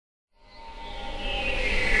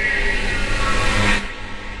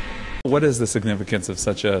What is the significance of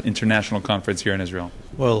such an international conference here in Israel?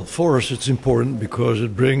 Well, for us it's important because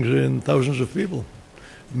it brings in thousands of people,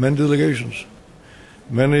 many delegations,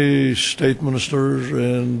 many state ministers,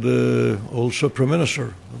 and also Prime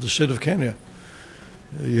Minister of the state of Kenya.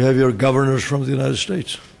 You have your governors from the United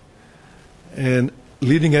States and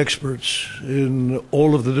leading experts in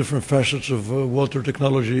all of the different facets of water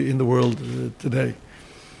technology in the world today.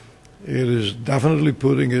 It is definitely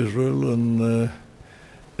putting Israel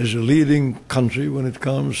as a leading country when it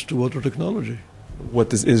comes to water technology. What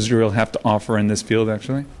does Israel have to offer in this field,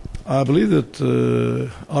 actually? I believe that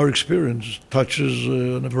our experience touches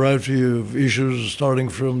on a variety of issues, starting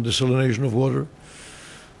from desalination of water,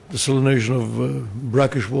 desalination of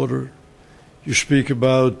brackish water. You speak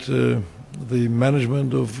about the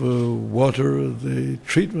management of water, the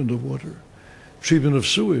treatment of water, treatment of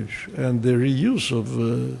sewage, and the reuse of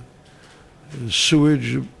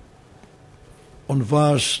sewage on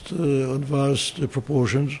vast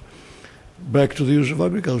proportions back to the use of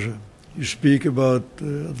agriculture. You speak about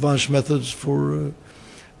advanced methods for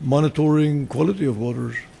monitoring quality of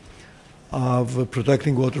waters, of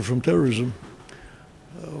protecting water from terrorism.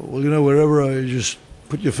 Well, you know, wherever I just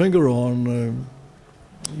put your finger on,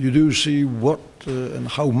 you do see what and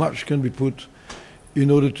how much can be put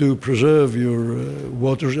in order to preserve your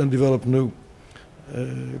waters and develop new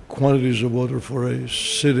quantities of water for a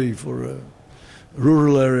city, for a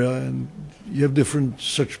rural area, and you have different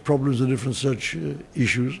such problems and different such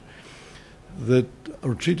issues that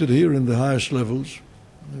are treated here in the highest levels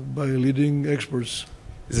by leading experts.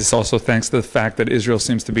 Is this also thanks to the fact that Israel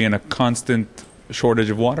seems to be in a constant shortage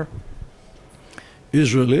of water?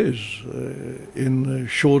 Israel is in a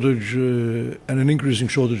shortage and an increasing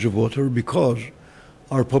shortage of water because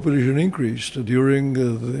our population increased during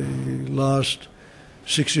the last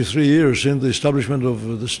 63 years since the establishment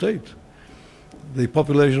of the state. The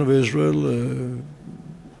population of Israel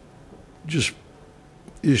just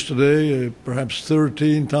is today perhaps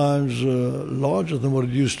 13 times larger than what it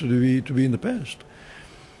used to be in the past.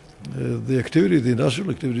 The activity, the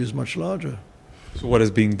industrial activity, is much larger. So what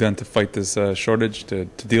is being done to fight this shortage, to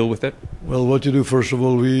deal with it? Well, what you do, first of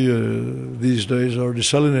all, we these days are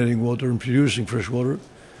desalinating water and producing fresh water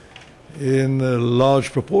in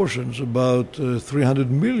large proportions. About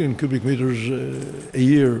 300 million cubic meters a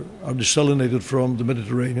year are desalinated from the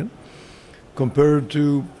Mediterranean, compared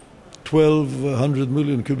to 1,200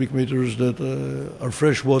 million cubic meters that are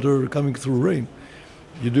fresh water coming through rain.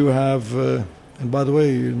 You do have, and by the way,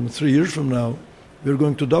 in 3 years from now, we're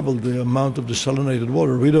going to double the amount of desalinated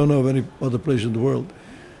water. We don't know of any other place in the world.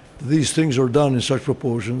 These things are done in such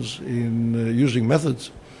proportions in using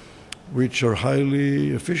methods which are highly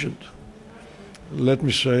efficient. Let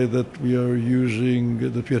me say that we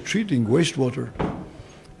are treating wastewater.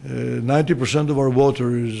 90% of our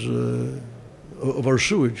water is, of our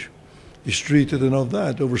sewage is treated, and of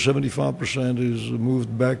that, over 75% is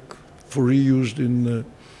moved back for reuse in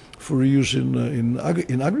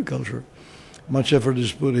agriculture. Much effort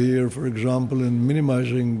is put here, for example, in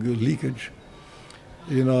minimizing leakage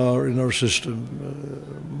in our system.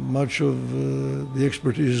 Much of the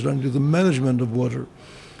expertise is done to the management of water,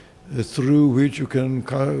 through which you can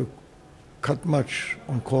cut much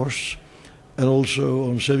on costs and also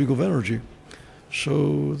on saving of energy.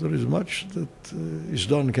 So there is much that is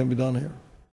done, can be done here.